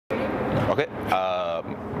Okay,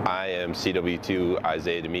 I am CW2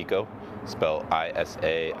 Isaiah Damico, spelled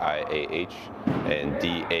ISAIAH and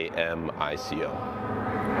DAMICO.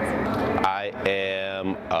 I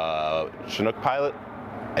am a Chinook pilot,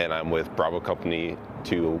 and I'm with Bravo Company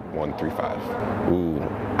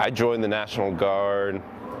 2135. I joined the National Guard,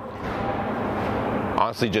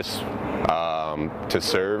 honestly just to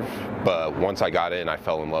serve, but once I got in, I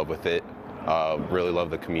fell in love with it. Really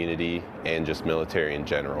love the community and just military in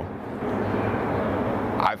general.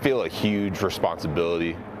 I feel a huge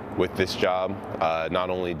responsibility with this job,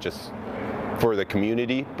 not only just for the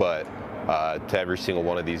community, but to every single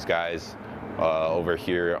one of these guys over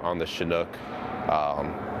here on the Chinook.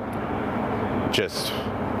 Just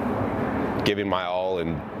giving my all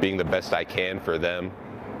and being the best I can for them.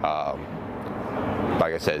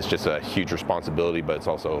 Like I said, it's just a huge responsibility, but it's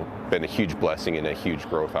also been a huge blessing and a huge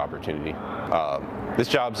growth opportunity. This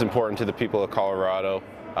job is important to the people of Colorado.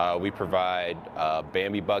 We provide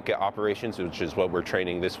Bambi bucket operations, which is what we're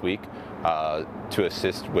training this week, to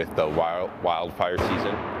assist with the wildfire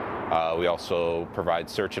season. We also provide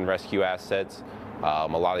search and rescue assets. A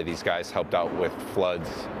lot of these guys helped out with floods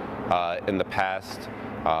in the past,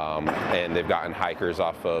 and they've gotten hikers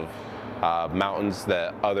off of mountains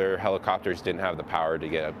that other helicopters didn't have the power to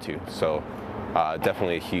get up to. So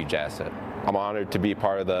definitely a huge asset. I'm honored to be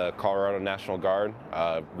part of the Colorado National Guard.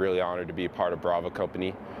 Really honored to be a part of Bravo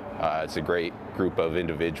Company. It's a great group of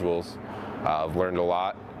individuals. I've learned a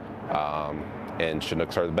lot, and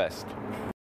Chinooks are the best.